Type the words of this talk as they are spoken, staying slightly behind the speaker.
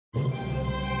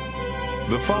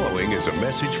The following is a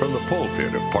message from the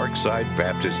pulpit of Parkside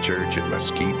Baptist Church in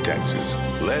Mesquite, Texas,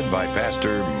 led by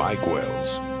Pastor Mike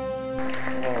Wells.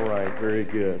 All right, very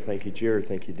good. Thank you, Jared.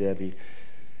 Thank you, Debbie.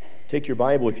 Take your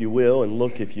Bible, if you will, and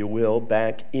look, if you will,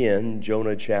 back in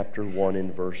Jonah chapter 1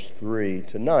 and verse 3.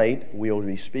 Tonight, we'll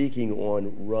be speaking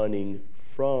on running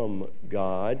from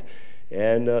God,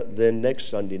 and then next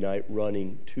Sunday night,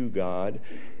 running to God,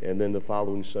 and then the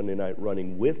following Sunday night,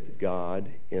 running with God,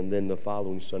 and then the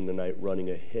following Sunday night, running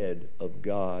ahead of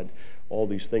God. All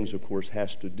these things, of course,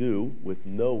 has to do with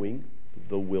knowing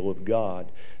the will of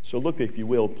God. So look, if you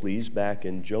will, please, back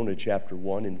in Jonah chapter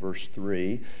 1 and verse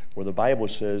 3, where the Bible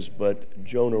says, "But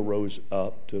Jonah rose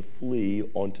up to flee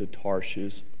unto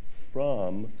Tarshish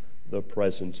from the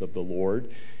presence of the Lord,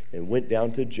 and went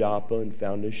down to Joppa and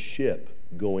found a ship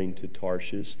going to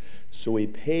Tarshish. So he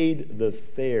paid the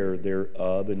fare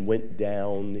thereof and went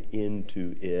down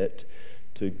into it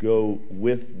to go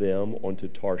with them unto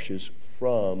Tarshish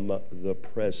from the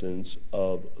presence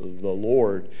of the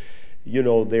Lord." You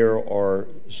know, there are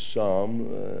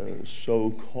some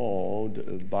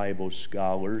so-called Bible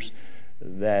scholars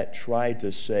that try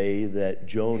to say that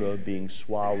Jonah being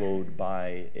swallowed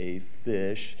by a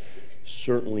fish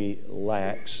certainly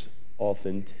lacks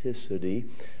authenticity.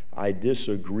 I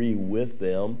disagree with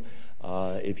them.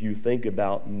 If you think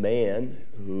about man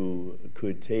who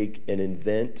could take and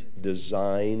invent,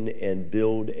 design, and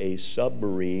build a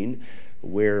submarine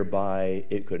whereby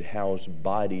it could house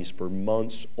bodies for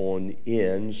months on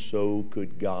end, so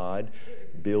could God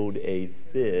build a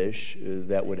fish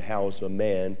that would house a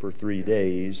man for 3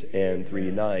 days and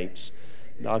 3 nights.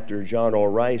 Dr. John R.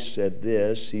 Rice said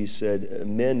this. He said,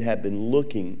 "Men have been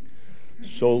looking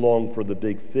so long for the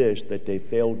big fish that they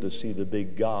failed to see the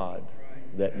big God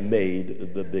that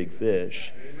made the big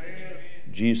fish."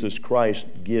 Jesus Christ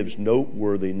gives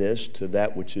noteworthiness to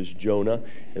that which is Jonah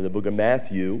in the book of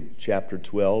Matthew, chapter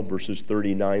 12, verses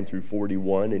 39 through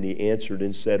 41. "And he answered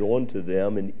and said unto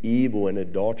them, An evil and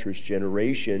adulterous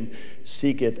generation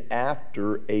seeketh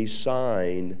after a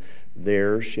sign.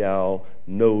 There shall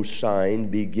no sign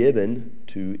be given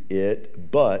to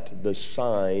it, but the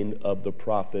sign of the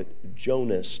prophet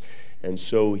Jonas." And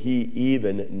so he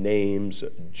even names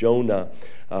Jonah.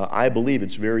 I believe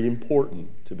it's very important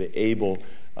to be able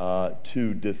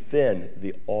to defend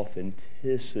the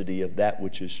authenticity of that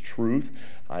which is truth.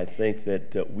 I think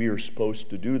that we are supposed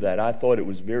to do that. I thought it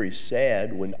was very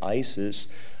sad when ISIS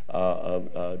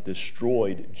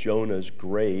destroyed Jonah's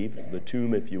grave, the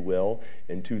tomb, if you will,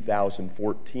 in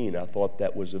 2014. I thought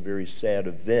that was a very sad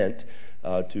event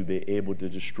to be able to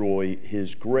destroy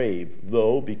his grave.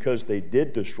 Though, because they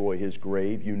did destroy his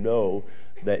grave, you know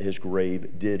that his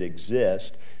grave did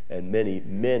exist, and many,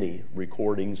 many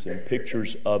recordings and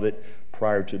pictures of it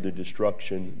prior to the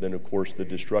destruction. Then, of course, the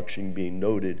destruction being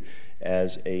noted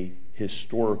as a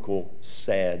historical,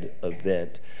 sad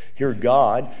event. Here,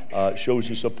 God shows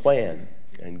us a plan,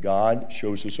 and God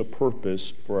shows us a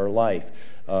purpose for our life.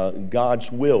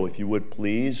 God's will, if you would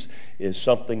please, is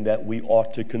something that we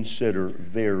ought to consider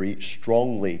very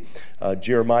strongly.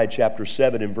 Jeremiah chapter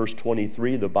 7 and verse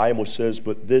 23, the Bible says,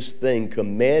 "But this thing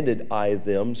commanded I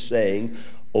them, saying,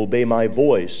 Obey my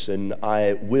voice, and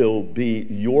I will be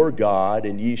your God,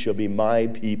 and ye shall be my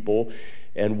people.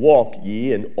 And walk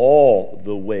ye in all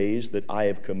the ways that I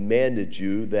have commanded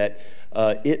you, that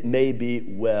it may be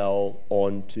well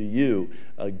unto you."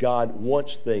 God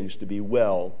wants things to be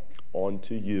well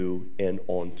unto you and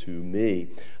unto me.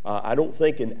 I don't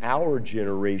think in our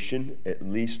generation, at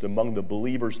least among the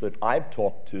believers that I've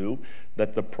talked to,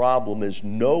 that the problem is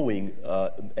knowing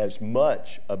as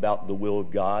much about the will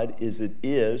of God as it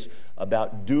is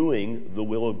about doing the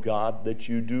will of God that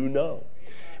you do know.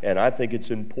 And I think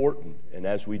it's important, and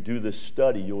as we do this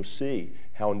study, you'll see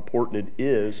how important it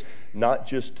is not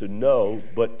just to know,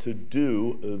 but to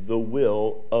do the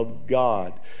will of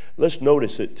God. Let's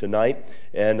notice it tonight.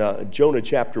 And Jonah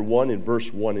chapter 1 and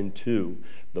verse 1 and 2.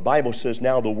 The Bible says,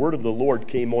 "Now the word of the Lord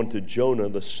came unto Jonah,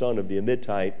 the son of the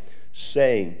Amittai,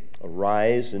 saying,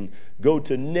 Arise and go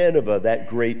to Nineveh, that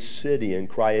great city, and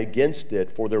cry against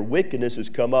it, for their wickedness has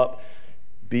come up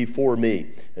before me."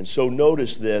 And so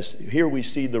notice this. Here we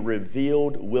see the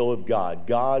revealed will of God.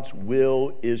 God's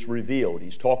will is revealed.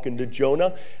 He's talking to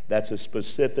Jonah. That's a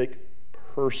specific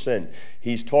person.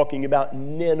 He's talking about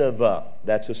Nineveh.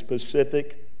 That's a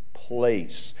specific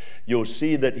place. You'll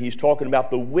see that he's talking about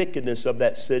the wickedness of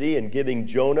that city and giving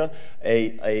Jonah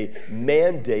a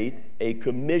mandate, a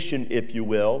commission, if you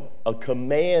will, a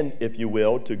command, if you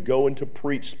will, to go and to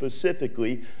preach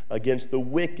specifically against the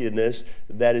wickedness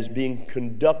that is being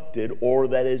conducted or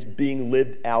that is being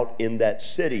lived out in that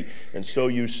city. And so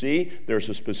you see there's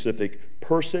a specific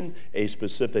person, a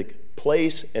specific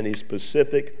place, and a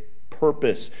specific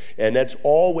purpose. And that's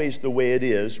always the way it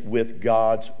is with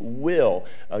God's will.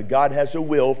 God has a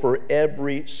will for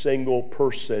every single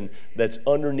person that's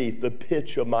underneath the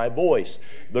pitch of my voice.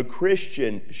 The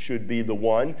Christian should be the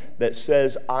one that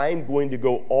says, I'm going to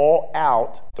go all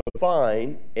out to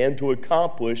find and to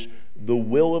accomplish the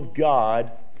will of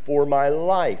God for my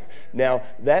life. Now,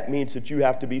 that means that you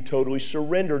have to be totally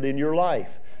surrendered in your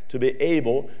life to be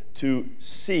able to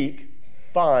seek,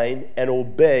 find, and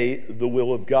obey the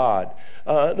will of God.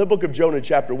 The book of Jonah,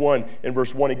 chapter 1, and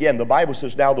verse 1 again, the Bible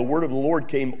says, now the word of the Lord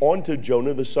came unto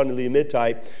Jonah, the son of the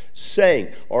Amittai,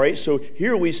 saying, all right, so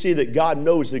here we see that God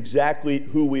knows exactly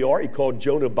who we are. He called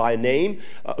Jonah by name.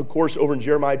 Of course, over in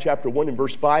Jeremiah chapter 1 and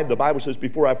verse 5, the Bible says,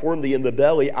 before I formed thee in the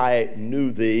belly, I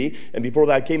knew thee, and before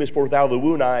thou camest forth out of the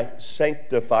womb, I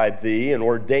sanctified thee, and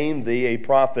ordained thee a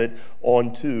prophet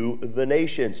unto the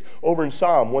nations. Over in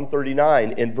Psalm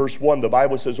 139, in verse 1, the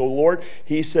Bible says, O Lord,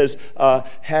 he says,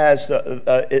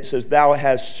 it says, thou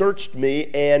hast searched me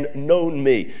and known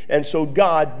me. And so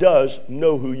God does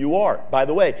know who you are. By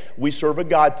the way, we serve a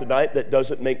God tonight that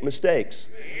doesn't make mistakes.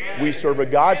 We serve a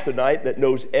God tonight that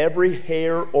knows every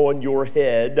hair on your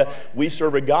head. We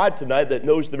serve a God tonight that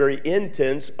knows the very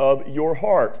intents of your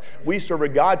heart. We serve a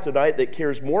God tonight that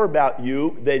cares more about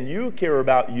you than you care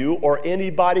about you or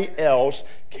anybody else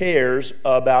cares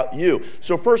about you.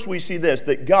 So first we see this,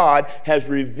 that God has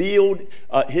revealed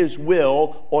his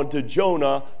will unto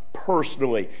Jonah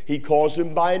personally. He calls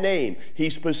him by name. He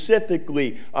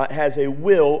specifically has a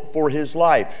will for his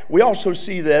life. We also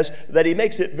see this, that he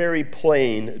makes it very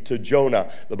plain to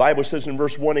Jonah. The Bible says in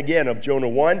verse 1 again of Jonah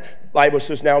 1, the Bible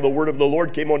says, now the word of the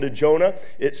Lord came unto Jonah.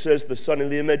 It says the son of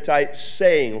the Amittai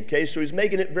saying, okay, so he's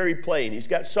making it very plain. He's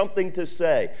got something to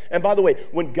say. And by the way,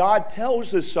 when God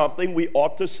tells us something, we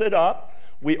ought to sit up.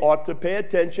 We ought to pay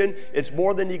attention. It's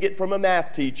more than you get from a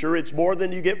math teacher. It's more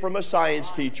than you get from a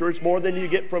science teacher. It's more than you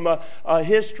get from a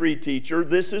history teacher.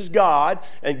 This is God,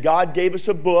 and God gave us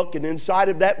a book, and inside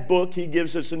of that book, he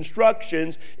gives us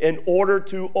instructions in order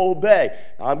to obey.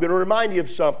 I'm going to remind you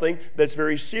of something that's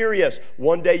very serious.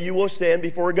 One day you will stand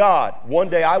before God. One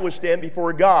day I will stand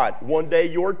before God. One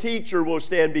day your teacher will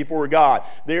stand before God.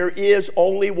 There is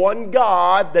only one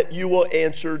God that you will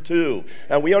answer to.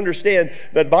 And we understand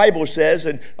that the Bible says,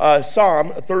 in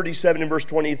Psalm 37 and verse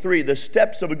 23, the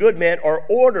steps of a good man are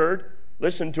ordered,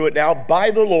 listen to it now,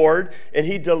 by the Lord, and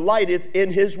he delighteth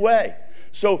in his way.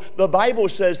 So the Bible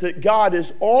says that God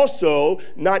is also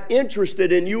not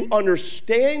interested in you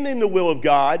understanding the will of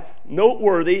God.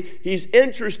 Noteworthy, he's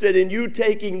interested in you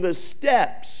taking the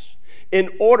steps in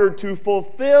order to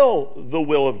fulfill the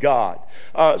will of God.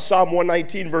 Psalm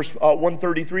 119 verse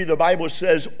 133, the Bible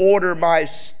says, order my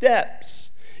steps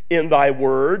in thy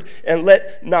word, and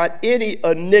let not any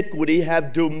iniquity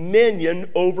have dominion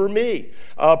over me.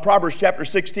 Proverbs chapter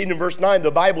 16 and verse 9,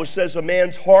 the Bible says a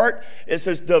man's heart, it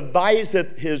says,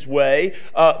 deviseth his way,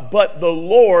 but the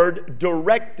Lord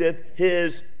directeth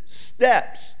his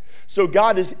steps. So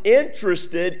God is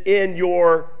interested in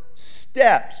your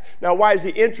steps. Now, why is he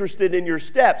interested in your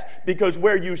steps? Because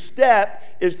where you step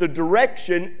is the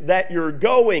direction that you're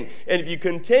going. And if you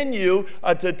continue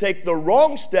to take the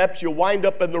wrong steps, you'll wind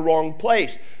up in the wrong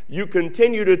place. You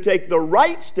continue to take the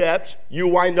right steps, you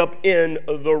wind up in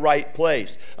the right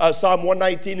place. Psalm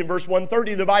 119 and verse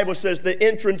 130, the Bible says, the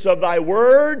entrance of thy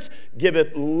words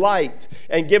giveth light,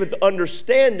 and giveth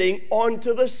understanding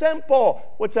unto the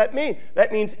simple. What's that mean?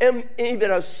 That means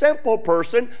even a simple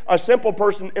person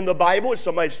in the Bible is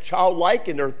somebody that's childlike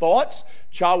in their thoughts,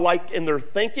 childlike in their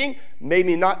thinking,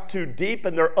 maybe not too deep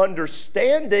in their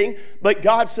understanding, but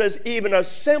God says even a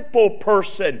simple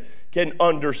person can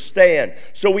understand.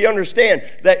 So we understand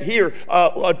that here,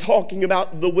 talking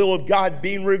about the will of God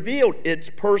being revealed, it's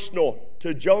personal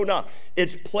to Jonah.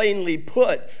 It's plainly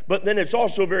put, but then it's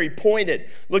also very pointed.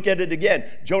 Look at it again.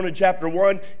 Jonah chapter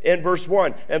 1 and verse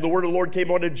 1. And the word of the Lord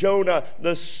came unto Jonah,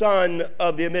 the son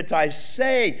of the Amittai,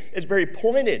 saying. It's very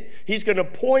pointed. He's going to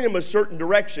point him a certain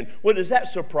direction. Well, does that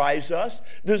surprise us?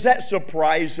 Does that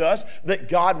surprise us that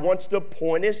God wants to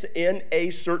point us in a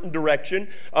certain direction?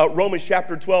 Romans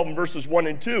chapter 12 and verses 1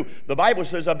 and 2. The Bible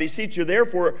says, I beseech you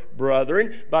therefore,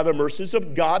 brethren, by the mercies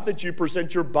of God, that you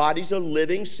present your bodies a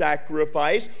living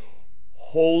sacrifice,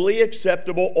 wholly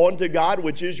acceptable unto God,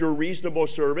 which is your reasonable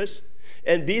service.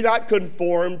 and be not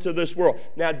conformed to this world.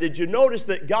 Now, did you notice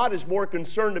that God is more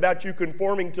concerned about you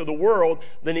conforming to the world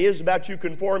than He is about you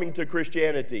conforming to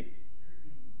Christianity?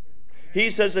 He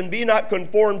says, and be not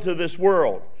conformed to this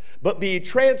world, but be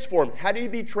transformed. How do you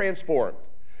be transformed?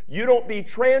 You don't be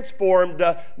transformed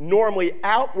normally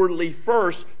outwardly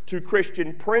first to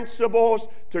Christian principles,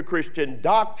 to Christian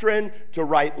doctrine, to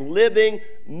right living.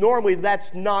 Normally,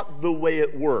 that's not the way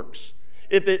it works.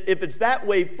 If it's that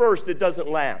way first, it doesn't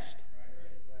last.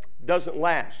 Doesn't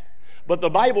last. But the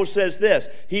Bible says this.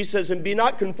 He says, and be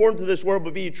not conformed to this world,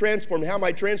 but be transformed. How am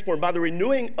I transformed? By the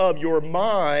renewing of your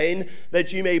mind,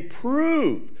 that you may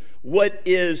prove what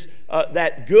is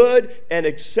that good and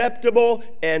acceptable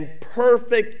and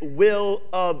perfect will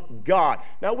of God.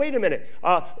 Now, wait a minute.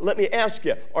 Let me ask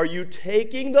you, are you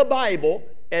taking the Bible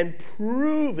and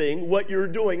proving what you're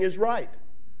doing is right?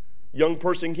 Young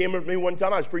person came up to me one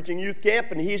time. I was preaching youth camp,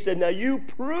 and he said, now you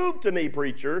prove to me,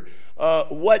 preacher,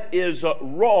 what is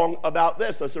wrong about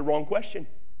this. I said, wrong question.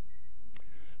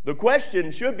 The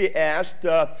question should be asked,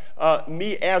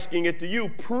 me asking it to you,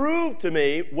 prove to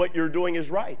me what you're doing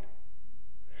is right.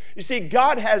 You see,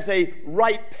 God has a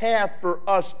right path for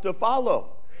us to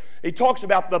follow. He talks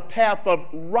about the path of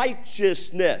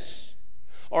righteousness.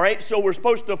 All right, so we're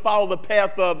supposed to follow the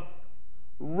path of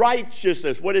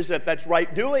righteousness. What is that? That's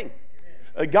right doing.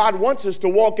 God wants us to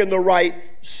walk in the right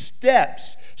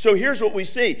steps. So here's what we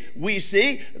see. We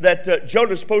see that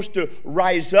Jonah's supposed to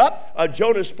rise up.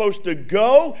 Jonah's supposed to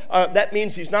go. That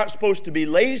means he's not supposed to be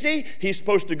lazy. He's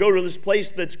supposed to go to this place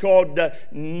that's called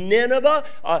Nineveh.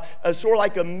 Sort of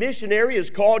like a missionary is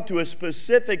called to a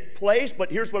specific place.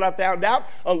 But here's what I found out.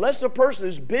 Unless a person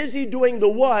is busy doing the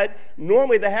what,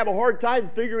 normally they have a hard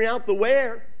time figuring out the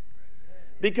where.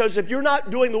 Because if you're not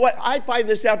doing the what, I find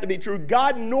this out to be true.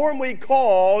 God normally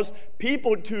calls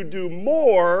people to do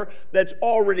more that's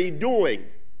already doing.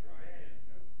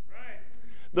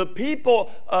 The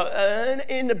people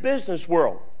in the business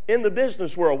world,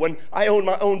 when I owned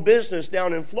my own business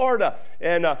down in Florida,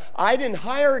 and I didn't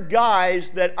hire guys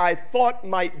that I thought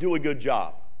might do a good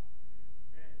job.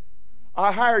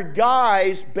 I hired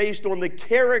guys based on the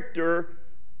character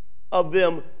of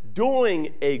them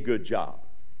doing a good job.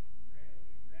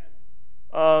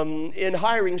 In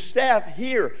hiring staff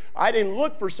here, I didn't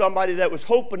look for somebody that was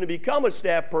hoping to become a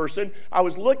staff person. I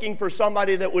was looking for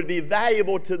somebody that would be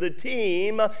valuable to the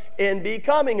team in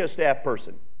becoming a staff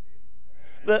person.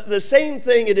 The same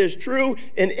thing, it is true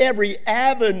in every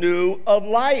avenue of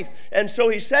life. And so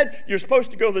he said, you're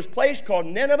supposed to go to this place called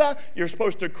Nineveh. You're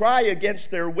supposed to cry against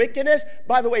their wickedness.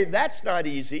 By the way, that's not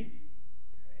easy.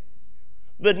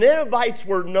 The Ninevites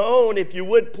were known, if you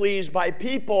would please, by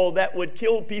people that would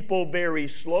kill people very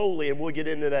slowly, and we'll get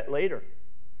into that later.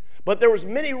 But there was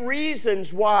many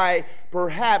reasons why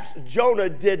perhaps Jonah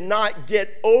did not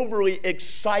get overly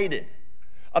excited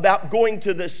about going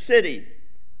to the city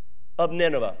of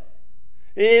Nineveh.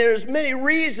 There's many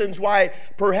reasons why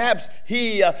perhaps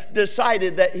he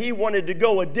decided that he wanted to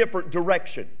go a different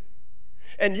direction.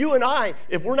 And you and I,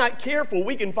 if we're not careful,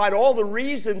 we can find all the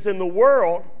reasons in the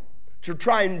world to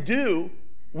try and do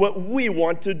what we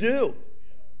want to do.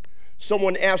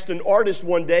 Someone asked an artist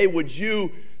one day, would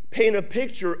you paint a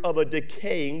picture of a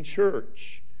decaying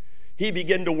church? He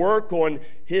began to work on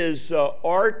his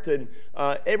art, and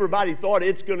everybody thought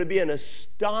it's going to be an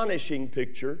astonishing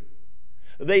picture.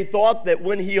 They thought that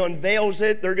when he unveils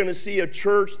it, they're going to see a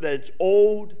church that's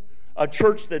old, a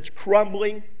church that's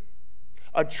crumbling,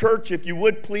 a church, if you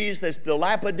would please, that's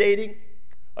dilapidating,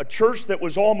 a church that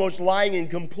was almost lying in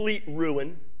complete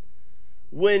ruin.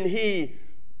 When he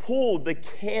pulled the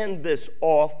canvas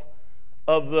off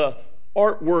of the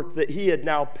artwork that he had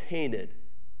now painted,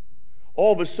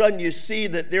 all of a sudden you see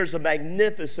that there's a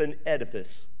magnificent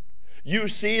edifice. You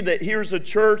see that here's a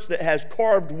church that has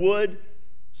carved wood,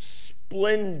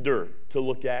 splendor to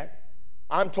look at.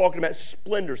 I'm talking about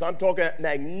splendors. I'm talking about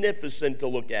magnificent to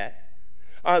look at.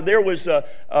 There was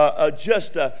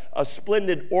just a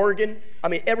splendid organ. I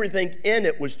mean, everything in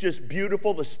it was just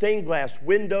beautiful. The stained glass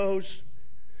windows.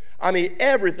 I mean,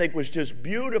 everything was just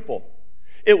beautiful.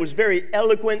 It was very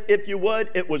eloquent, if you would.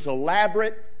 It was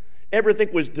elaborate.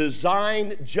 Everything was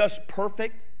designed just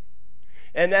perfect.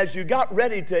 And as you got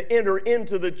ready to enter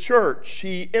into the church,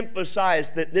 he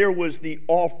emphasized that there was the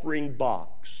offering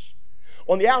box.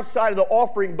 On the outside of the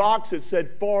offering box, it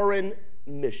said foreign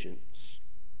missions.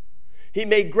 He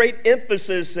made great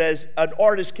emphasis, as an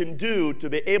artist can do, to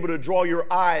be able to draw your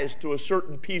eyes to a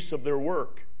certain piece of their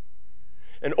work.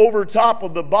 And over top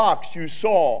of the box, you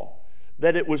saw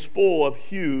that it was full of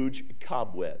huge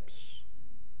cobwebs.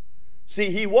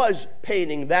 See, he was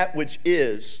painting that which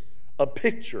is a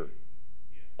picture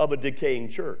of a decaying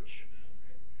church.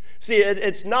 See,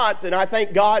 it's not, and I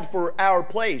thank God for our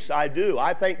place. I do.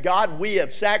 I thank God we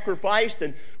have sacrificed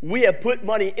and we have put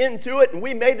money into it and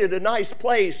we made it a nice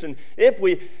place. And if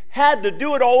we had to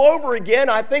do it all over again,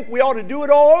 I think we ought to do it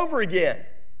all over again.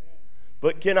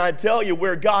 But can I tell you,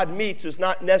 where God meets is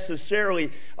not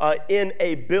necessarily in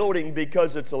a building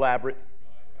because it's elaborate.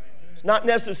 It's not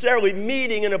necessarily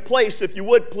meeting in a place, if you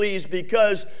would please,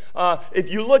 because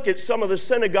if you look at some of the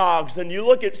synagogues and you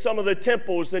look at some of the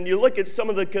temples and you look at some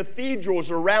of the cathedrals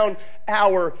around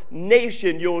our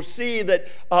nation, you'll see that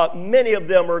many of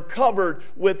them are covered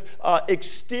with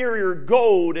exterior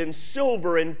gold and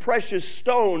silver and precious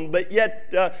stone, but yet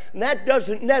that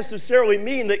doesn't necessarily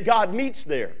mean that God meets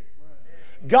there.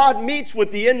 God meets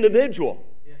with the individual.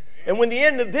 And when the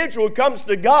individual comes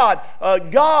to God,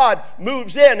 God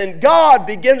moves in and God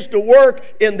begins to work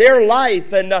in their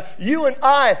life. And you and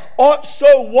I ought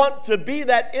so want to be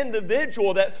that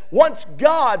individual that wants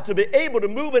God to be able to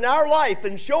move in our life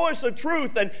and show us the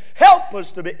truth and help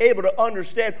us to be able to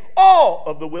understand all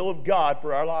of the will of God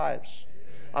for our lives.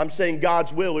 I'm saying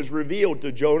God's will is revealed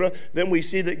to Jonah. Then we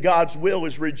see that God's will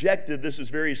is rejected. This is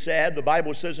very sad. The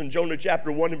Bible says in Jonah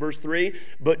chapter 1 and verse 3,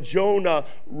 but Jonah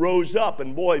rose up.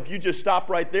 And boy, if you just stop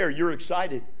right there, you're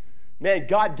excited. Man,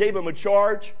 God gave him a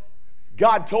charge.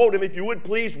 God told him, if you would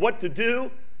please, what to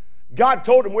do. God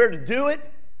told him where to do it.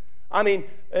 I mean,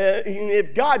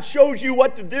 if God shows you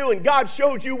what to do and God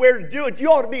shows you where to do it, you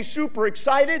ought to be super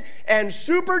excited and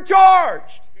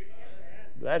supercharged.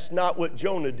 That's not what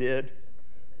Jonah did.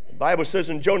 The Bible says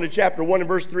in Jonah chapter 1 and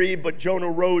verse 3, but Jonah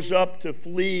rose up to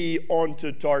flee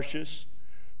onto Tarshish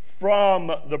from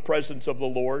the presence of the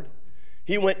Lord.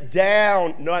 He went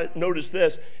down. Notice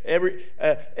this,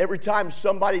 every time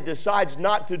somebody decides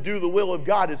not to do the will of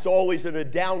God, it's always in a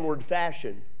downward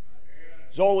fashion.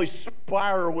 It's always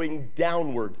spiraling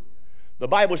downward. The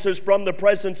Bible says, from the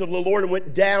presence of the Lord, and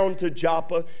went down to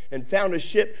Joppa and found a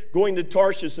ship going to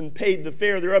Tarshish and paid the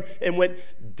fare thereof and went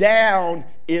down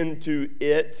into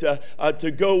it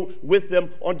to go with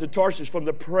them onto Tarshish from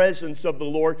the presence of the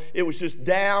Lord. It was just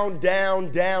down,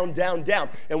 down, down, down, down.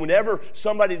 And whenever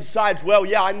somebody decides, well,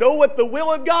 yeah, I know what the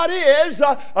will of God is,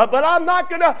 but I'm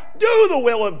not going to do the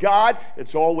will of God,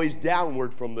 it's always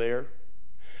downward from there.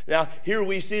 Now, here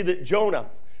we see that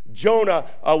Jonah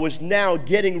was now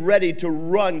getting ready to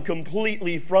run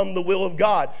completely from the will of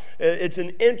God. It's an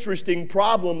interesting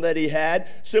problem that he had,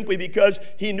 simply because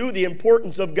he knew the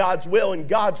importance of God's will, and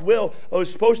God's will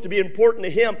was supposed to be important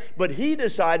to him, but he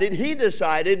decided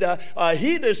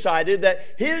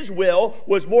that his will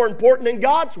was more important than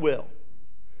God's will.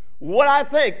 What I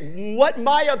think, what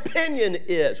my opinion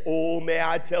is. Oh, may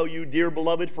I tell you, dear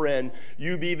beloved friend,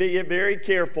 you be very, very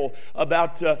careful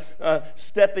about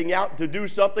stepping out to do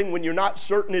something when you're not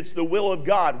certain it's the will of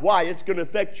God. Why? It's going to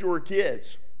affect your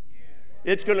kids.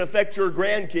 It's going to affect your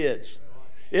grandkids.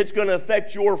 It's going to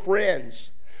affect your friends.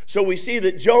 So we see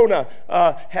that Jonah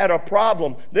had a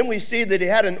problem. Then we see that he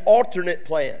had an alternate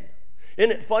plan.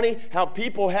 Isn't it funny how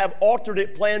people have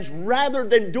alternate plans rather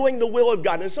than doing the will of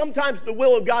God? And sometimes the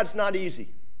will of God's not easy.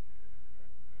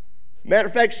 Matter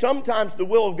of fact, sometimes the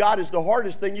will of God is the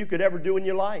hardest thing you could ever do in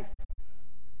your life.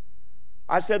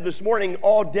 I said this morning,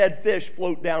 all dead fish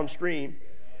float downstream.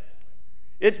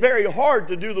 It's very hard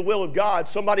to do the will of God.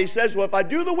 Somebody says, well, if I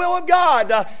do the will of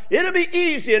God, it'll be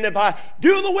easy. And if I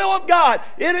do the will of God,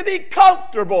 it'll be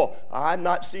comfortable. I've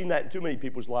not seen that in too many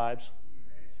people's lives.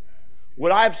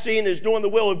 What I've seen is doing the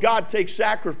will of God takes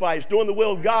sacrifice. Doing the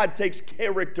will of God takes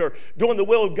character. Doing the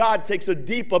will of God takes a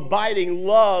deep, abiding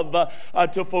love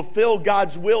to fulfill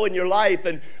God's will in your life.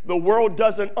 And the world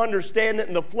doesn't understand it,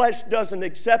 and the flesh doesn't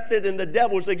accept it, and the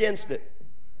devil's against it.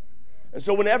 And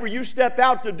so whenever you step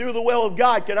out to do the will of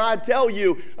God, can I tell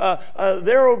you,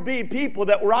 there will be people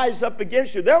that rise up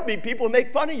against you. There will be people who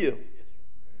make fun of you.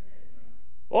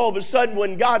 All of a sudden,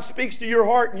 when God speaks to your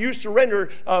heart and you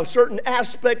surrender a certain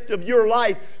aspect of your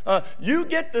life, you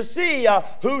get to see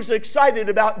who's excited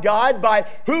about God by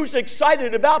who's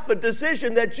excited about the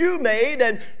decision that you made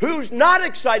and who's not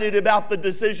excited about the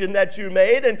decision that you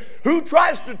made and who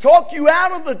tries to talk you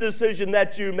out of the decision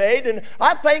that you made. And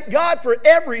I thank God for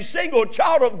every single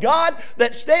child of God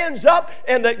that stands up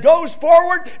and that goes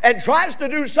forward and tries to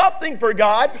do something for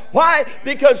God. Why?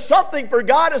 Because something for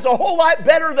God is a whole lot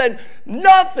better than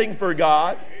nothing for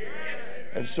God.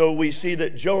 And so we see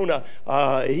that Jonah,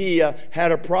 he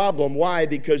had a problem. Why?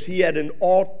 Because he had an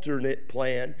alternate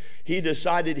plan. He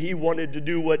decided he wanted to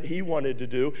do what he wanted to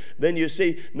do. Then you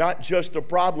see, not just a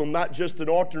problem, not just an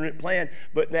alternate plan,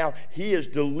 but now he is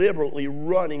deliberately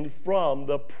running from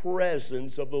the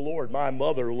presence of the Lord. My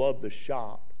mother loved to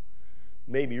shop.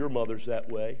 Maybe your mother's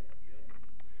that way.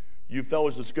 You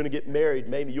fellas that's going to get married,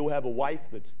 maybe you'll have a wife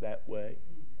that's that way.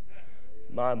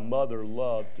 My mother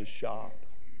loved to shop.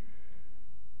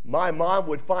 My mom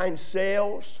would find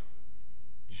sales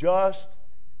just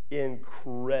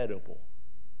incredible.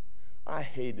 I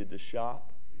hated to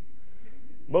shop.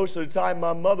 Most of the time,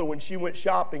 my mother, when she went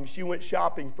shopping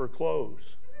for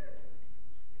clothes.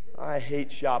 I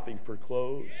hate shopping for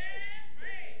clothes.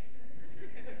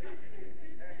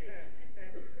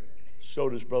 So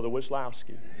does Brother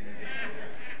Wislowski.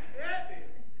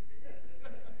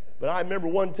 But I remember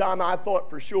one time I thought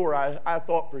for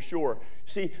sure.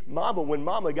 See, when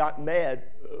Mama got mad,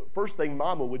 first thing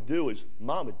Mama would do is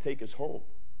Mom would take us home.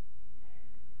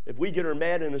 If we get her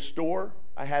mad in a store,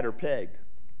 I had her pegged.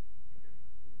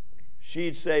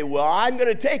 She'd say, well, I'm going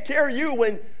to take care of you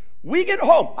when we get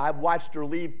home. I've watched her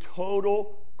leave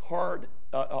total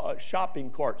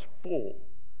shopping carts full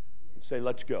and say,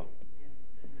 let's go.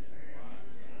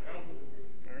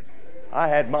 I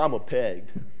had Mama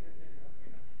pegged.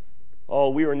 Oh,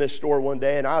 we were in this store one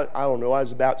day, and I don't know, I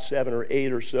was about 7 or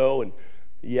 8 or so, and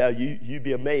yeah, you'd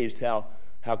be amazed how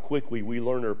quickly we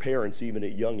learn our parents even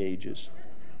at young ages.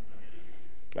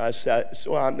 I guess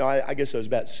I was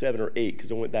about 7 or 8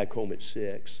 because I went back home at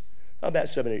 6. I'm about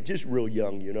 7 or 8, just real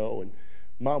young, and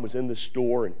Mom was in the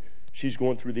store, and she's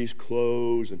going through these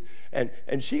clothes, and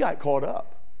she got caught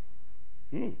up.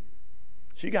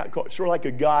 She got caught, sort of like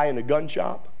a guy in a gun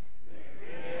shop.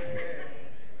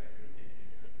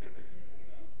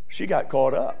 She got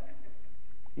caught up.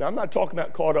 Now, I'm not talking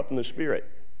about caught up in the Spirit.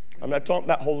 I'm not talking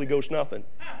about Holy Ghost nothing.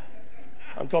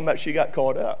 I'm talking about she got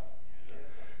caught up.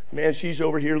 Man, she's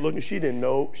over here looking. She didn't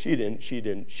know. She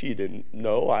didn't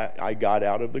know. I got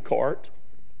out of the cart.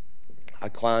 I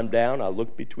climbed down. I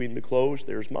looked between the clothes.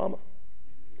 There's Mama.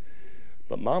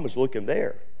 But Mama's looking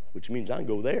there, which means I can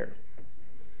go there.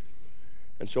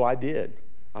 And so I did.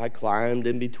 I climbed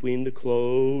in between the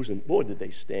clothes, and boy, did they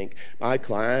stink. I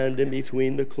climbed in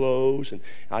between the clothes, and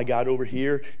I got over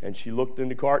here, and she looked in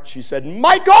the cart. She said,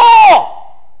 Michael!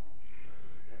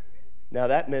 Now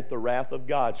that meant the wrath of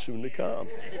God soon to come.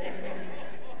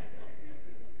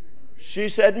 She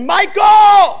said,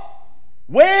 Michael,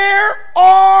 where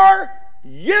are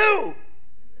you?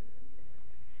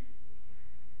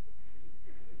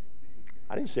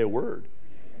 I didn't say a word.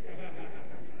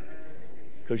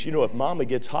 Because, if Mama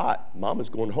gets hot, Mama's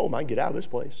going home. I can get out of this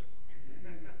place.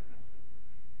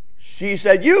 She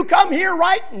said, you come here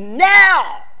right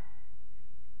now.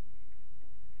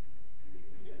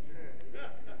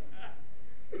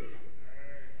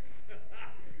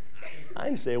 I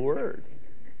didn't say a word.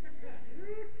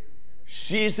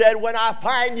 She said, when I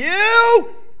find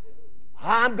you,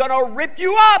 I'm going to rip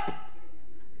you up.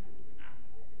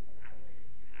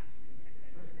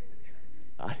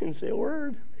 I didn't say a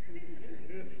word.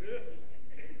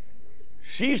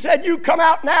 She said, you come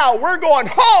out now. We're going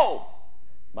home.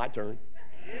 My turn.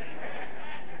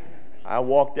 I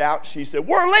walked out. She said,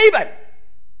 we're leaving. I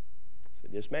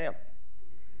said, yes, ma'am.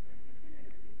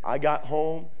 I got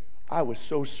home. I was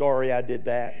so sorry I did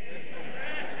that.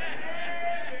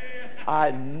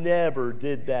 I never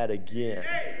did that again.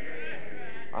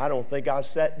 I don't think I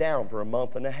sat down for a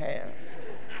month and a half.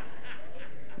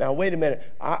 Now, wait a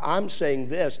minute. I'm saying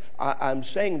this. I'm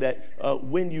saying that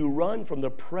when you run from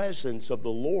the presence of the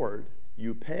Lord,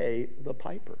 you pay the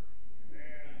piper.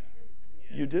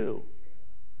 You do.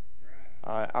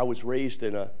 I was raised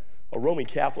in a Roman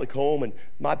Catholic home, and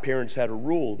my parents had a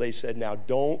rule. They said, now,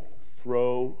 don't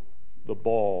throw the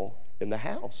ball in the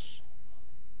house.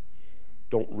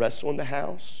 Don't wrestle in the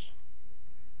house.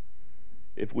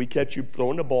 If we catch you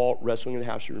throwing the ball, wrestling in the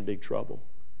house, you're in big trouble.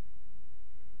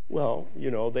 Well,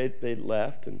 they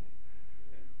left, and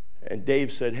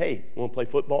Dave said, hey, want to play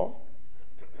football?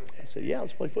 I said, yeah,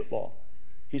 let's play football.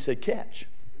 He said, catch.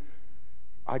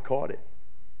 I caught it.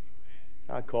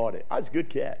 I was a good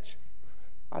catch.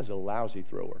 I was a lousy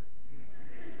thrower.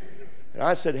 And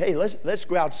I said, hey, let's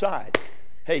go outside.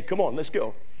 Hey, come on, let's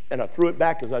go. And I threw it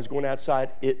back as I was going outside.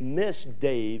 It missed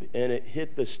Dave, and it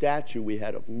hit the statue we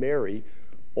had of Mary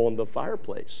on the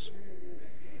fireplace.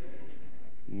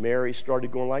 Mary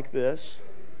started going like this,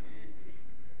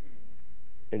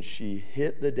 and she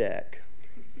hit the deck.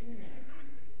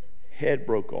 Head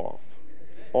broke off,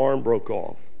 arm broke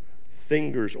off,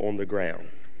 fingers on the ground.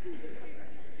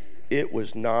 It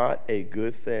was not a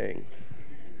good thing.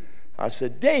 I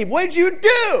said, Dave, what'd you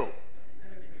do?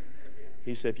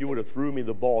 He said, if you would have threw me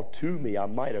the ball to me, I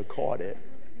might have caught it.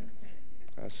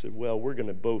 I said, well, we're going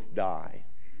to both die.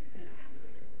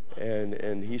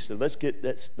 And he said, let's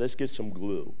get some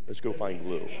glue. Let's go find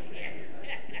glue.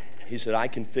 He said, I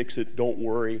can fix it. Don't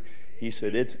worry. He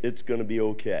said, it's going to be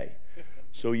okay.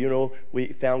 So, we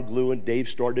found glue, and Dave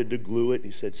started to glue it.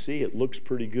 He said, see, it looks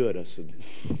pretty good. I said,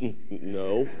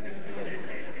 no.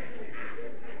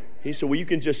 He said, well, you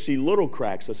can just see little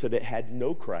cracks. I said, it had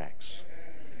no cracks.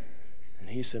 And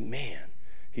he said, man.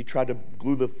 He tried to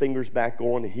glue the fingers back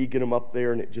on, and he'd get them up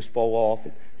there, and it just fall off.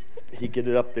 And he'd get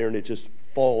it up there, and it just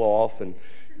fall off. And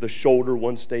the shoulder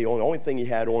wouldn't stay on. The only thing he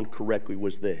had on correctly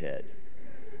was the head.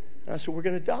 And I said, we're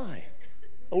going to die.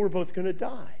 Oh, we're both going to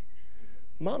die.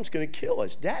 Mom's going to kill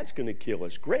us. Dad's going to kill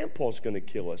us. Grandpa's going to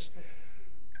kill us.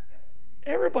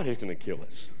 Everybody's going to kill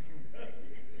us.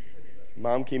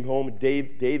 Mom came home.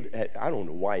 Dave I don't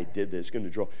know why he did this. Going to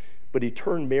draw. But he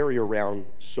turned Mary around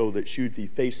so that she would be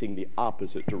facing the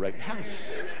opposite direction. How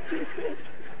stupid.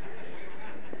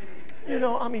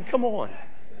 Come on.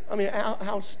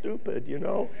 How stupid,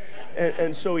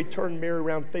 And so he turned Mary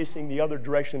around facing the other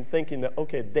direction, thinking that,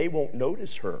 okay, they won't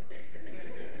notice her.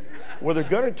 Well, they're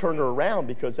going to turn her around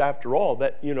because, after all,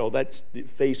 that's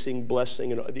facing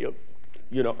blessing,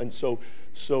 and so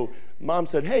Mom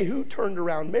said, hey, who turned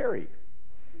around Mary?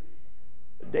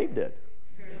 Dave did.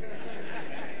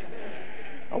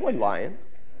 I wasn't lying.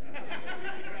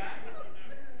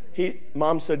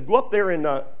 Mom said, go up there and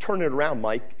turn it around,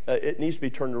 Mike. It needs to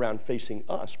be turned around facing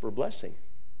us for blessing.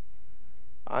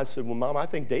 I said, well, Mom, I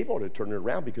think Dave ought to turn it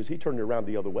around because he turned it around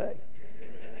the other way.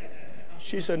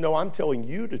 She said, no, I'm telling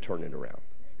you to turn it around.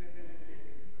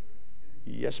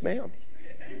 Yes, ma'am.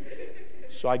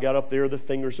 So I got up there. The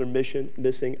fingers are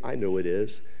missing. I know it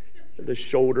is. The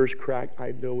shoulder's cracked.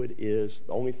 I know it is.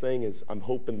 The only thing is I'm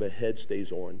hoping the head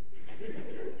stays on.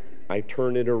 I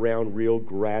turn it around real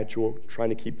gradual, trying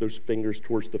to keep those fingers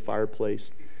towards the fireplace.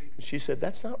 And she said,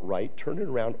 that's not right. Turn it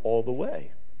around all the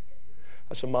way.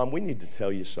 I said, Mom, we need to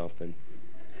tell you something.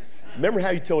 Remember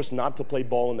how you tell us not to play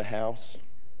ball in the house?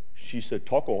 She said,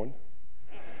 talk on.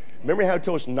 Remember how you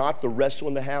told us not to wrestle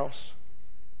in the house?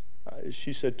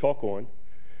 She said, talk on.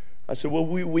 I said, well,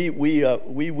 Dave,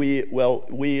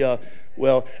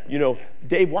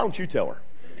 why don't you tell her?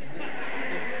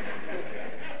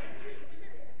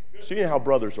 So you know how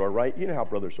brothers are, right? You know how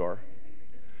brothers are.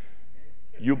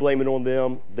 You blame it on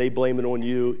them, they blame it on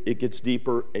you, it gets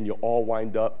deeper, and you all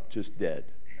wind up just dead.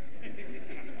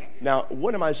 Now,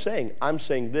 what am I saying? I'm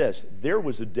saying this. There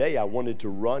was a day I wanted to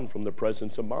run from the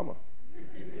presence of Mama.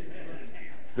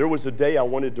 There was a day I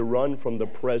wanted to run from the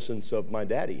presence of my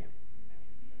daddy.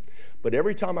 But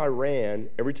every time I ran,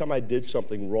 every time I did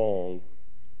something wrong,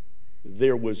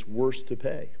 there was worse to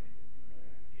pay.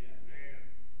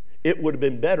 It would have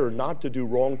been better not to do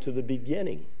wrong to the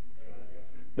beginning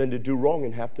than to do wrong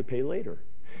and have to pay later.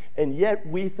 And yet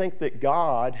we think that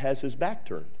God has his back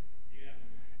turned.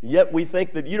 Yet we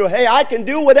think that, hey, I can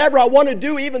do whatever I want to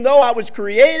do even though I was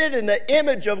created in the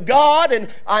image of God and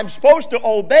I'm supposed to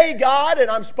obey God and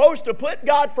I'm supposed to put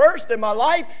God first in my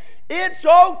life. It's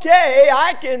okay.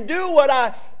 I can do what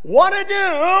I want to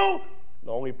do.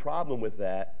 The only problem with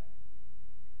that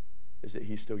is that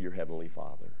he's still your heavenly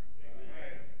Father.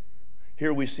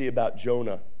 Here we see about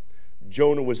Jonah.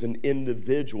 Jonah was an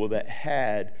individual that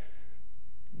had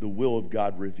the will of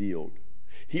God revealed.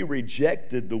 He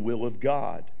rejected the will of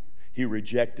God. He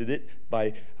rejected it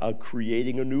by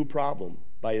creating a new problem,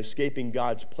 by escaping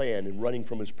God's plan and running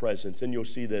from his presence. And you'll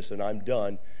see this, and I'm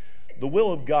done. The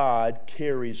will of God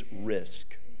carries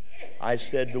risk. I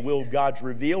said the will of God's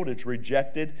revealed, it's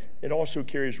rejected. It also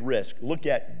carries risk. Look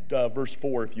at verse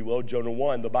 4, if you will, Jonah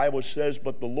 1. The Bible says,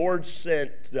 but the Lord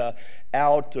sent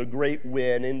out a great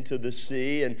wind into the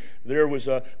sea, and there was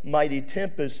a mighty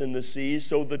tempest in the sea,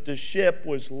 so that the ship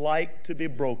was like to be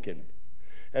broken.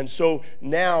 And so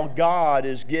now God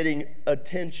is getting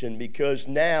attention because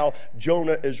now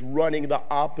Jonah is running the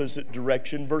opposite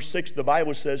direction. Verse 6, the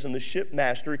Bible says, and the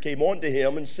shipmaster came unto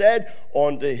him and said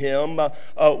unto him,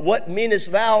 what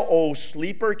meanest thou, O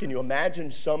sleeper? Can you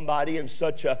imagine somebody in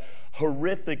such a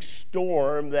horrific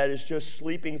storm that is just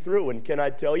sleeping through? And can I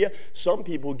tell you, some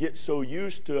people get so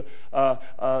used to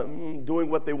doing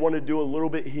what they want to do a little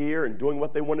bit here and doing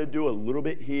what they want to do a little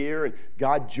bit here, and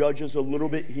God judges a little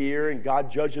bit here and God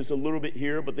judges a little bit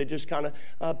here, but they just kind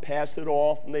of pass it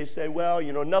off and they say, well,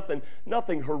 nothing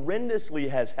horrendously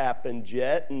has happened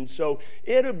yet, and so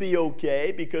it'll be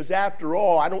okay because after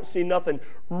all, I don't see nothing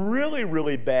really,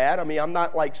 really bad. I mean, I'm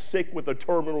not like sick with a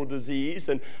terminal disease,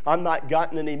 and I'm not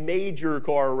gotten any major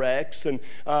car wrecks, and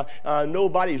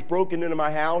nobody's broken into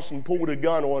my house and pulled a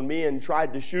gun on me and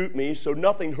tried to shoot me, so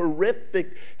nothing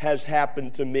horrific has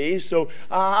happened to me, so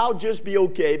I'll just be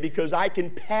okay because I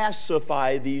can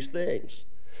pacify these things.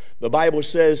 The Bible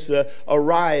says,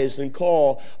 arise and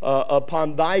call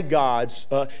upon thy gods,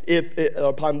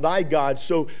 upon thy gods.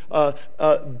 So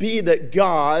be that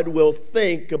God will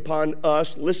think upon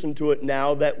us, listen to it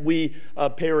now, that we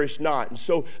perish not. And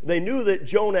so they knew that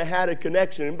Jonah had a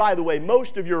connection. And by the way,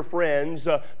 most of your friends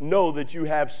know that you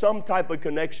have some type of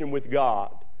connection with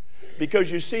God.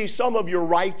 Because you see, some of your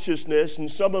righteousness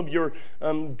and some of your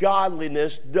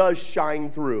godliness does shine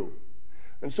through.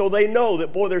 And so they know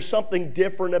that, boy, there's something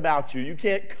different about you. You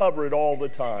can't cover it all the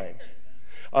time.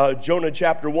 Jonah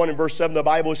chapter 1 and verse 7, the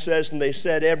Bible says, and they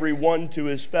said, every one to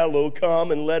his fellow,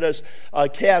 come and let us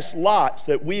cast lots,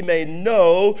 that we may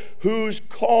know whose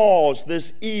cause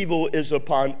this evil is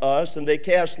upon us. And they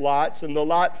cast lots, and the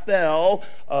lot fell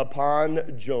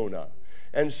upon Jonah.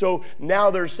 And so now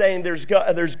they're saying there's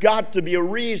got to be a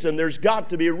reason. There's got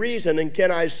to be a reason. And can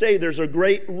I say there's a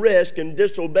great risk in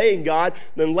disobeying God?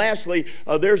 Then lastly,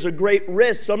 there's a great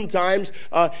risk sometimes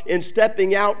in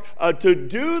stepping out to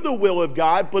do the will of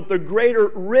God. But the greater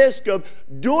risk of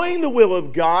doing the will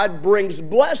of God brings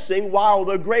blessing, while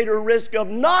the greater risk of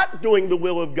not doing the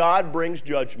will of God brings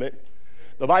judgment.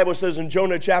 The Bible says in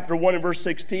Jonah chapter 1 and verse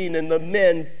 16, and the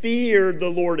men feared the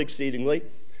Lord exceedingly,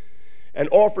 and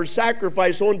offered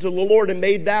sacrifice unto the Lord and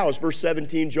made vows. Verse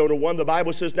 17, Jonah 1, the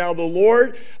Bible says, now the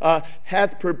Lord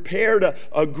hath prepared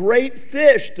a great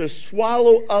fish to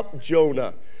swallow up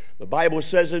Jonah. The Bible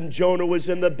says, and Jonah was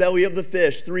in the belly of the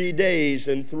fish 3 days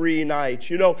and 3 nights.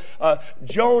 You know,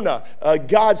 Jonah,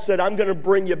 God said, I'm going to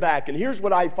bring you back. And here's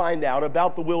what I find out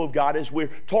about the will of God as we're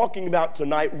talking about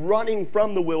tonight, running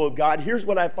from the will of God. Here's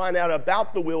what I find out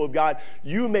about the will of God.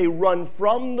 You may run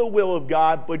from the will of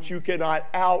God, but you cannot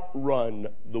outrun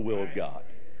the will of God.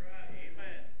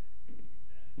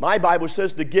 My Bible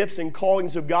says the gifts and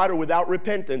callings of God are without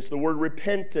repentance. The word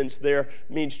repentance there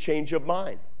means change of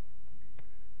mind.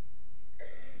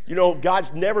 You know,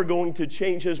 God's never going to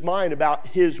change his mind about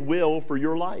his will for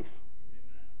your life.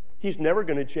 He's never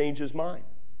going to change his mind.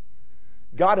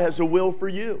 God has a will for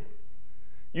you.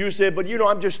 You said, but you know,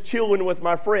 I'm just chilling with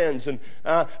my friends, and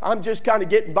I'm just kind of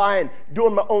getting by and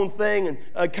doing my own thing,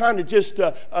 and kind of just,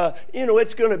 you know,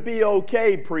 it's going to be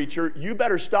okay, preacher. You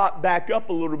better stop back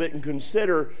up a little bit and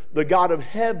consider the God of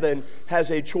heaven has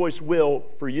a choice will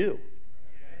for you.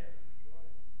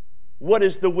 What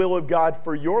is the will of God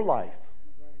for your life?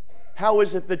 How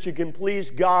is it that you can please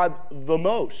God the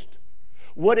most?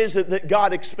 What is it that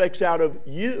God expects out of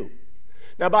you?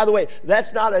 Now, by the way,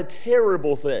 that's not a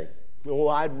terrible thing. Oh,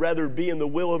 I'd rather be in the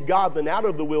will of God than out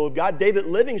of the will of God. David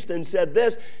Livingstone said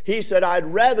this. He said, I'd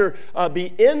rather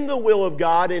be in the will of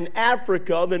God in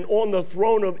Africa than on the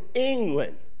throne of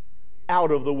England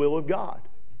out of the will of God.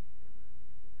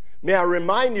 May I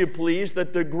remind you, please,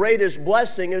 that the greatest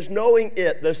blessing is knowing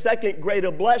it. The second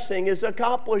greatest blessing is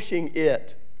accomplishing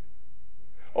it.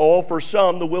 Oh, for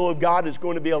some, the will of God is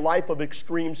going to be a life of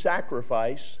extreme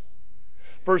sacrifice.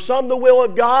 For some, the will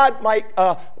of God might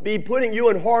be putting you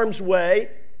in harm's way.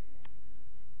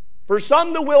 For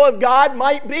some, the will of God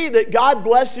might be that God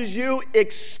blesses you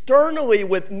externally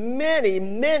with many,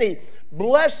 many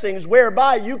blessings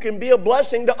whereby you can be a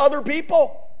blessing to other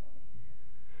people.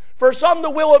 For some, the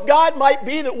will of God might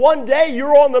be that one day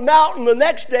you're on the mountain, the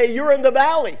next day you're in the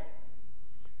valley.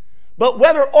 But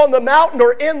whether on the mountain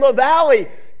or in the valley,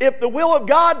 if the will of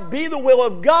God be the will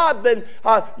of God, then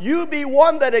you be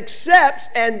one that accepts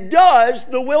and does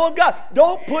the will of God.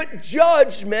 Don't put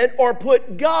judgment or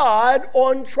put God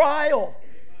on trial.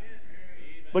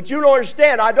 But you don't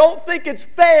understand. I don't think it's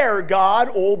fair,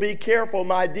 God. Oh, be careful,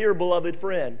 my dear beloved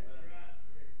friend.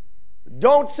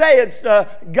 Don't say it's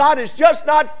God is just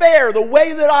not fair the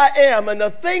way that I am and the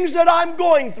things that I'm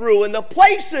going through and the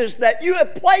places that you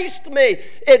have placed me.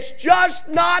 It's just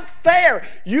not fair.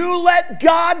 You let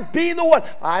God be the one.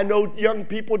 I know young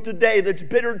people today that's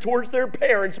bitter towards their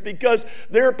parents because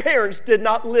their parents did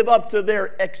not live up to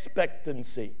their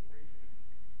expectancy.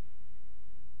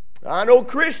 I know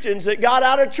Christians that got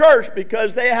out of church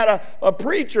because they had a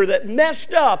preacher that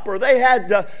messed up, or they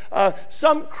had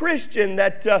some Christian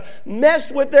that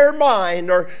messed with their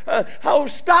mind, or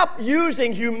stop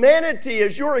using humanity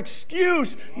as your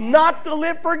excuse not to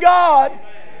live for God.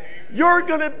 You're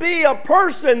going to be a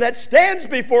person that stands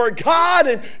before God,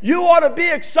 and you ought to be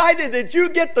excited that you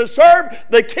get to serve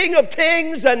the King of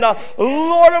Kings and the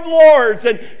Lord of Lords.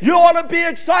 And you ought to be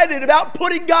excited about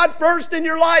putting God first in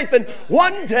your life. And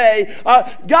one day,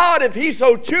 God, if He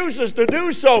so chooses to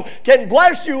do so, can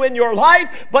bless you in your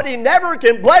life, but He never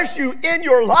can bless you in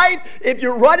your life if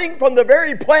you're running from the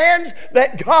very plans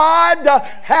that God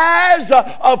has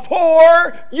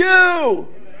for you.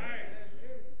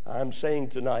 I'm saying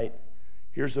tonight,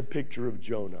 here's a picture of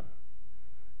Jonah.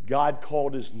 God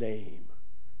called his name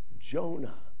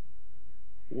Jonah.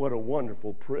 What a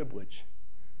wonderful privilege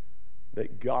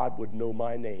that God would know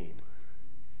my name.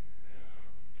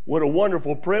 What a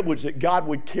wonderful privilege that God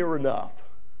would care enough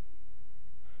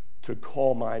to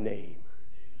call my name.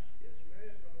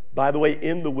 By the way,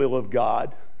 in the will of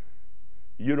God,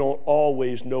 you don't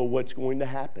always know what's going to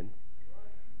happen,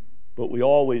 but we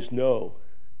always know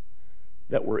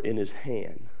that we're in his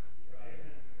hand.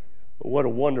 What a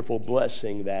wonderful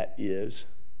blessing that is.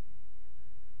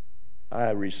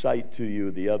 I recite to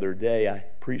you the other day, I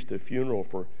preached a funeral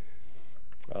for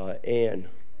Ann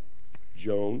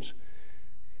Jones,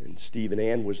 and Steve and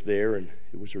Ann was there, and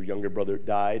it was her younger brother that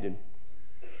died,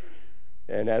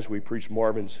 and as we preached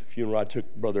Marvin's funeral, I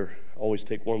always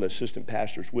take one of the assistant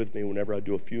pastors with me whenever I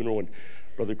do a funeral, and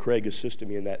Brother Craig assisted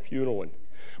me in that funeral, and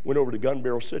went over to Gun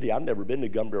Barrel City. I've never been to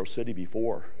Gun Barrel City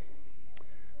before,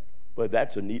 but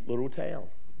that's a neat little town.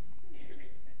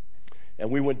 And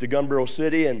we went to Gun Barrel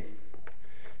City,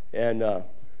 and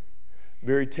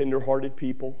very tender-hearted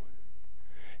people.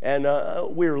 And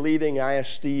we were leaving. I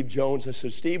asked Steve Jones, I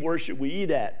said, Steve, where should we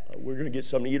eat at? We're going to get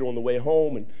something to eat on the way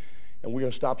home, and we're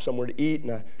going to stop somewhere to eat.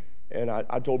 And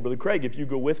I told Brother Craig, if you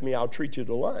go with me, I'll treat you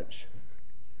to lunch.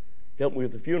 Help me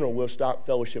with the funeral. We'll stop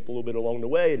fellowship a little bit along the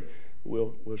way, and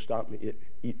we'll stop and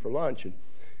eat for lunch.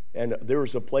 And there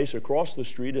was a place across the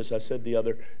street, as I said the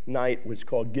other night, was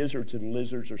called Gizzards and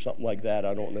Lizards or something like that.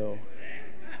 I don't know.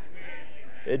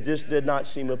 It just did not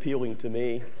seem appealing to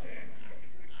me.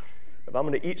 If I'm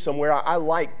going to eat somewhere, I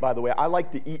like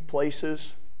to eat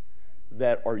places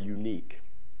that are unique.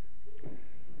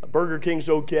 Burger King's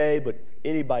okay, but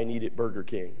anybody can eat at Burger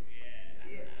King.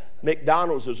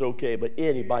 McDonald's is okay, but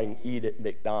anybody can eat at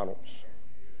McDonald's.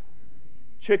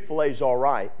 Chick-fil-A's all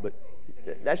right, but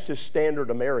that's just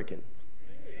standard American.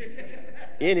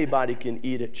 Anybody can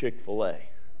eat at Chick-fil-A.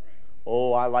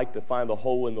 Oh, I like to find the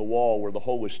hole in the wall where the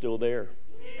hole was still there.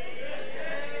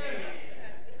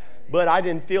 But I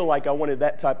didn't feel like I wanted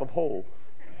that type of hole.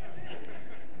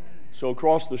 So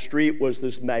across the street was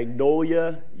this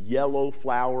magnolia yellow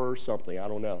flower or something, I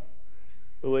don't know.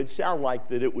 It would sound like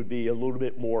that it would be a little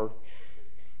bit more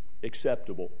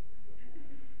acceptable.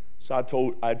 So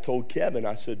I told Kevin,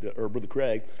 or Brother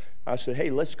Craig, I said, hey,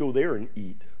 let's go there and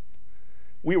eat.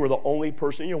 We were the only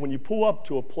person, when you pull up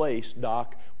to a place,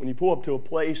 Doc, when you pull up to a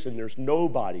place and there's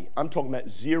nobody, I'm talking about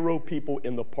 0 people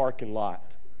in the parking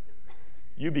lot,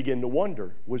 you begin to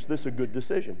wonder, was this a good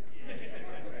decision?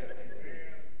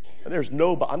 There's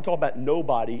nobody, I'm talking about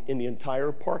nobody in the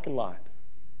entire parking lot.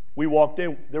 We walked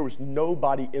in, there was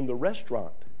nobody in the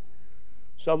restaurant.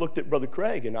 So I looked at Brother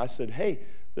Craig and I said, hey,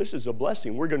 this is a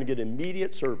blessing. We're going to get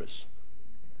immediate service.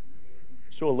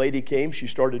 So a lady came, she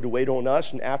started to wait on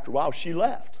us, and after a while she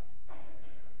left.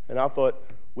 And I thought,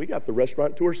 we got the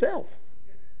restaurant to ourselves.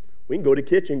 We can go to the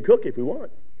kitchen and cook if we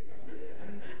want.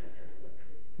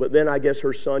 But then I guess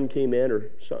her son came in,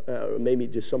 or maybe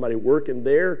just somebody working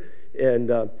there,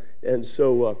 and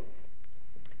so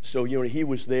he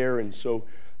was there, and so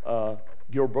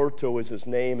Gilberto is his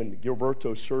name, and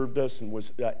Gilberto served us and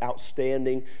was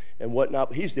outstanding and whatnot.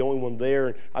 But he's the only one there.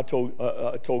 And I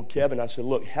told Kevin, I said,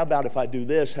 look, how about if I do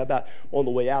this? How about on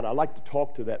the way out? I'd like to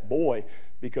talk to that boy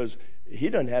because he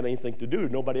doesn't have anything to do.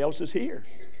 Nobody else is here.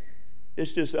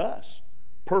 It's just us.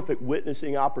 Perfect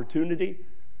witnessing opportunity.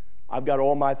 I've got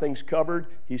all my things covered.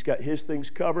 He's got his things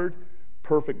covered.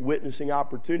 Perfect witnessing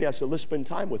opportunity. I said, let's spend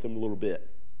time with him a little bit.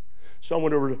 So I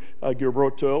went over to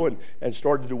Gilberto and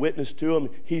started to witness to him.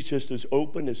 He's just as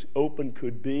open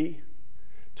could be.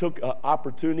 Took an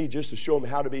opportunity just to show him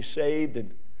how to be saved.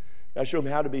 And I showed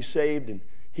him how to be saved, and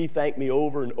he thanked me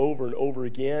over and over and over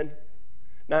again.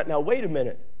 Now wait a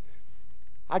minute.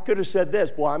 I could have said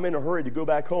this, boy, I'm in a hurry to go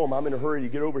back home. I'm in a hurry to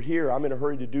get over here. I'm in a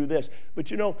hurry to do this.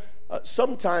 But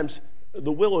sometimes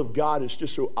the will of God is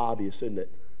just so obvious, isn't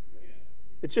it?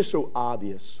 It's just so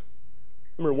obvious.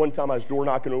 I remember one time I was door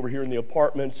knocking over here in the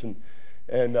apartments,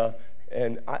 and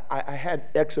I had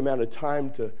X amount of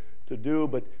time to do,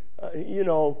 but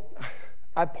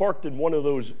I parked in one of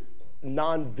those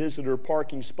non-visitor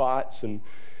parking spots,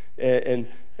 and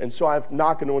so I'm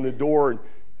knocking on the door,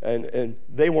 and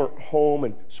they weren't home,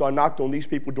 and so I knocked on these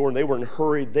people's door, and they were in a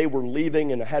hurry. They were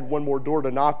leaving, and I had one more door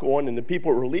to knock on, and the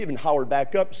people who were leaving hollered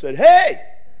back up and said, hey,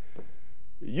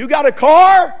 you got a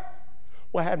car?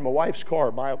 Well, I had my wife's car.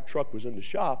 My truck was in the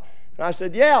shop. And I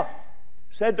said, yeah.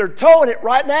 Said, they're towing it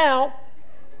right now.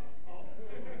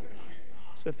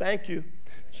 I said, thank you.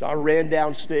 So I ran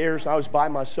downstairs. I was by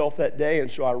myself that day,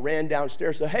 and so I ran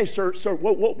downstairs and said, hey, sir,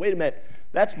 whoa, wait a minute.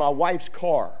 That's my wife's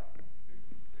car.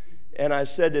 And I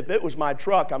said, if it was my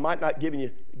truck, I might not give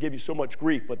you so much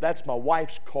grief, but that's my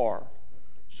wife's car.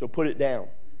 so put it down.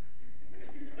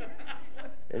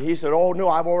 And he said, oh, no,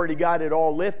 I've already got it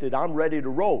all lifted. I'm ready to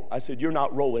roll. I said, you're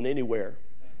not rolling anywhere.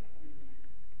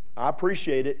 I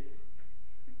appreciate it,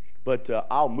 but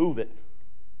I'll move it.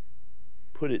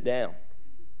 Put it down.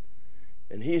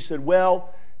 And he said,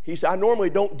 well, I normally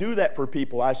don't do that for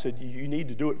people. I said, you need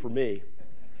to do it for me.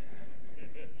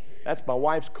 That's my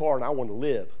wife's car, and I want to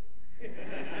live.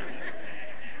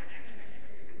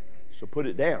 So put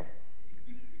it down.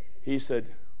 He said,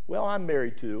 well, I'm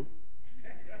married too.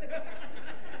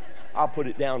 I'll put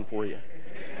it down for you.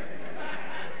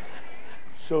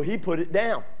 So he put it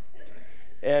down.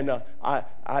 And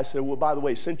I said, well, by the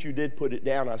way, since you did put it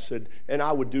down, I said, and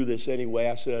I would do this anyway.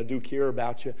 I said, I do care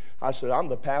about you. I said, I'm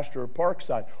the pastor of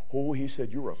Parkside. Oh, he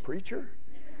said, you're a preacher?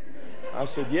 I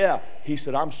said, yeah. He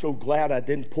said, I'm so glad I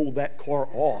didn't pull that car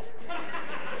off.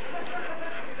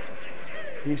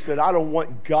 He said, I don't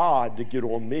want God to get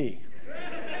on me.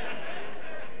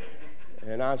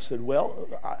 And I said, well,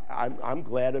 I'm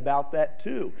glad about that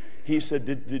too. He said,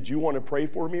 did you want to pray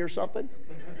for me or something?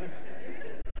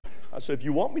 I said, if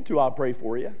you want me to, I'll pray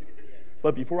for you.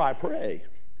 But before I pray,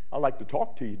 I'd like to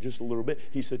talk to you just a little bit.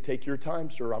 He said, take your time,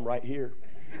 sir. I'm right here.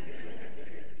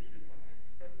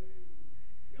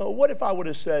 What if I would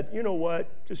have said, you know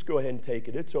what, just go ahead and take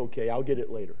it. It's okay. I'll get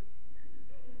it later.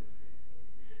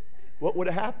 What would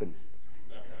have happened?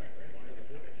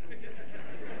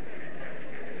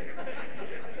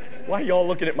 Why are y'all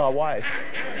looking at my wife?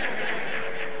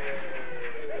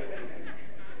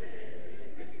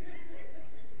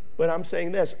 But I'm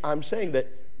saying this. I'm saying that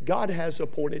God has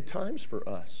appointed times for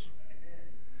us.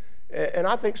 And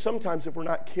I think sometimes if we're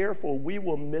not careful, we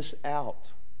will miss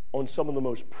out on some of the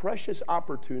most precious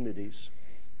opportunities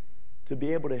to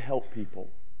be able to help people,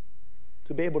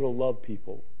 to be able to love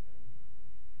people.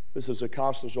 Mrs.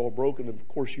 Acosta's all broken, and of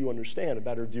course you understand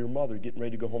about her dear mother getting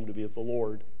ready to go home to be with the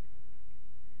Lord.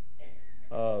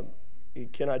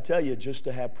 Can I tell you, just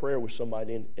to have prayer with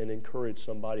somebody and encourage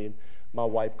somebody. And my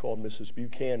wife called Mrs.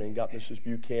 Buchanan, got Mrs.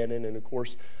 Buchanan, and of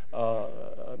course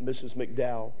Mrs.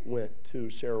 McDowell went too.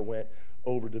 Sarah went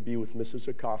over to be with Mrs.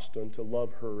 Acosta and to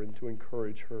love her and to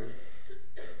encourage her.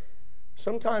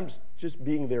 Sometimes just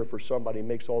being there for somebody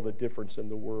makes all the difference in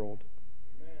the world.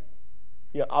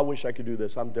 Yeah, I wish I could do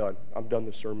this. I'm done. I'm done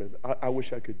the sermon. I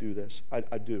wish I could do this.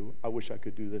 I do. I wish I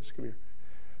could do this. Come here.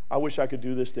 I wish I could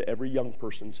do this to every young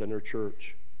person in our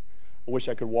church. I wish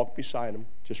I could walk beside them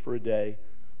just for a day,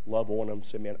 love on them,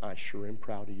 say, man, I sure am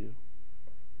proud of you.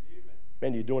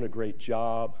 Man, you're doing a great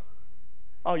job.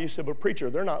 Oh, you said, but preacher,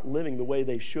 they're not living the way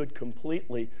they should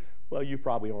completely. Well, you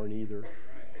probably aren't either.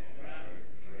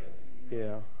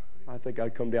 Yeah, I think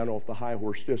I'd come down off the high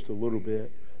horse just a little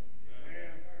bit.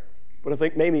 But I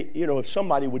think maybe, if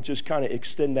somebody would just kind of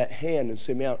extend that hand and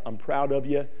say, man, I'm proud of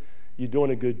you. You're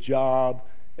doing a good job.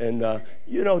 And,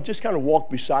 just kind of walk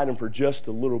beside them for just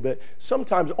a little bit.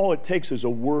 Sometimes all it takes is a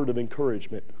word of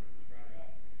encouragement.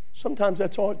 Sometimes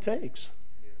that's all it takes.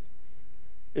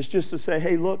 It's just to say,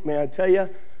 hey, look, man, I tell you,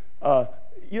 I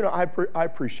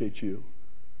appreciate you.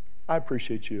 I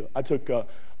appreciate you. I took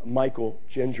Michael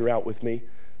Ginger out with me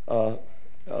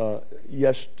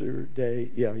yesterday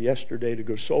to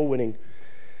go soul winning.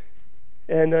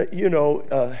 And,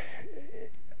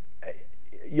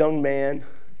 young man,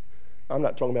 I'm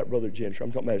not talking about Brother Ginger,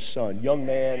 I'm talking about his son. Young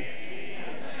man,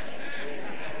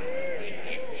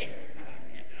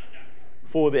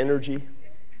 full of energy.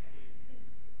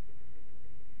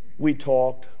 We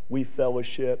talked, we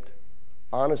fellowshipped.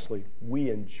 Honestly, we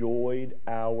enjoyed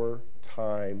our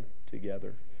time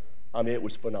together. I mean, it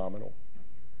was phenomenal.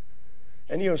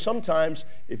 And sometimes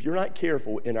if you're not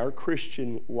careful in our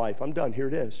Christian life, I'm done, here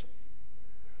it is.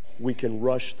 We can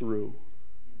rush through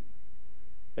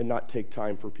and not take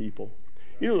time for people.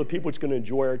 The people that's going to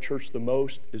enjoy our church the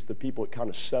most is the people that kind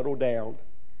of settle down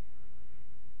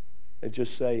and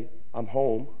just say, I'm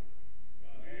home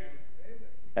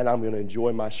and I'm going to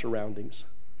enjoy my surroundings.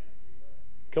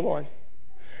 Come on.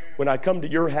 When I come to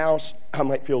your house, I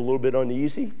might feel a little bit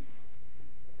uneasy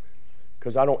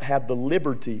because I don't have the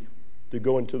liberty to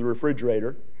go into the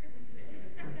refrigerator.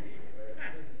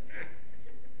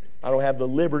 I don't have the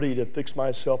liberty to fix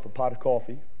myself a pot of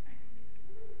coffee.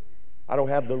 I don't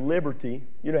have the liberty.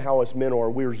 You know how us men are.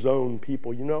 We're zone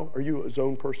people. Are you a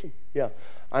zone person? Yeah.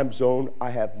 I'm zone.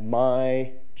 I have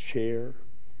my chair.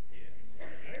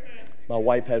 My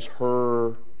wife has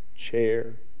her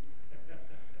chair.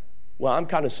 Well, I'm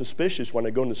kind of suspicious when I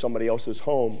go into somebody else's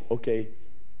home. Okay,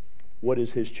 what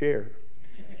is his chair?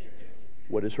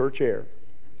 What is her chair?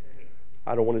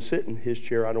 I don't want to sit in his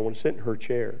chair. I don't want to sit in her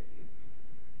chair.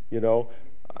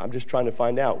 I'm just trying to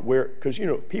find out where, because,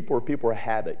 people are a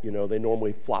habit. They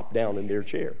normally flop down in their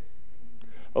chair.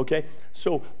 Okay?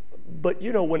 So, but,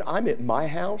 when I'm at my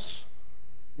house,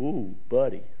 ooh,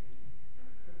 buddy,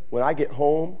 when I get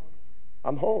home,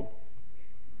 I'm home.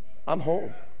 I'm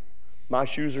home. My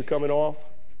shoes are coming off.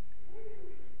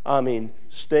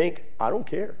 Stink, I don't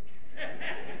care.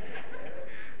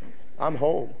 I'm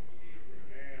home.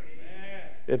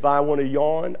 If I want to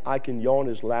yawn, I can yawn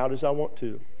as loud as I want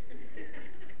to.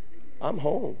 I'm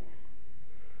home.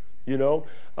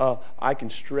 I can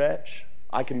stretch.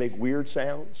 I can make weird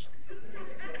sounds.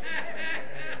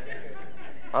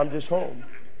 I'm just home.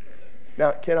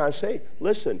 Now, can I say,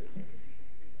 listen,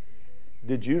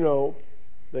 did you know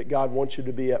that God wants you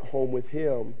to be at home with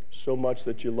Him so much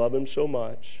that you love Him so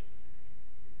much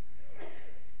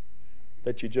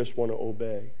that you just want to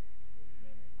obey?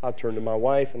 I turned to my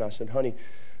wife and I said, honey,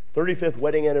 35th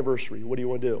wedding anniversary, what do you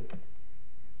want to do?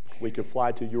 We could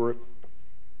fly to Europe.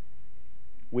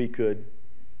 We could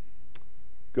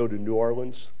go to New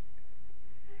Orleans.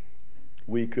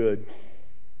 We could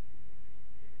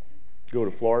go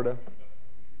to Florida.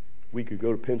 We could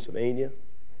go to Pennsylvania.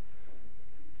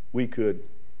 We could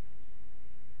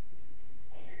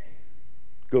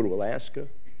go to Alaska.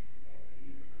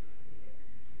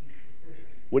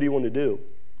 What do you want to do?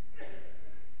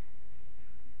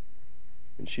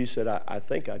 And she said, I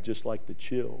think I'd just like to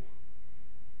chill.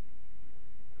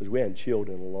 Because we hadn't chilled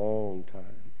in a long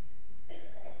time.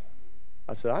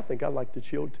 I said, I think I'd like to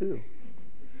chill too.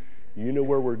 You know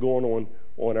where we're going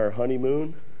on our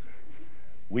honeymoon?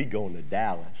 We going to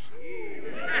Dallas.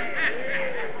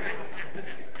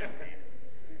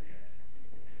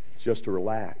 Just to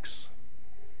relax,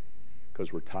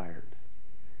 because we're tired.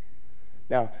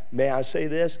 Now, may I say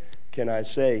this? Can I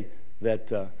say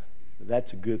that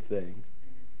that's a good thing,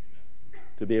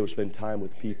 to be able to spend time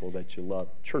with people that you love?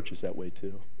 Church is that way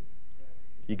too.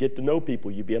 You get to know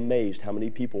people, you'd be amazed how many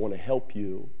people want to help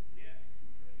you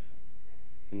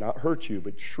and not hurt you,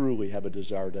 but truly have a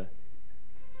desire to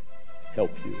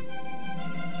help you.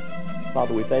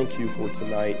 Father, we thank you for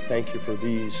tonight. Thank you for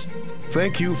these.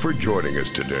 Thank you for joining us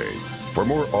today. For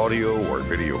more audio or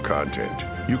video content,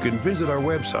 you can visit our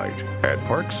website at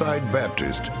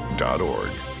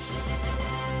parksidebaptist.org.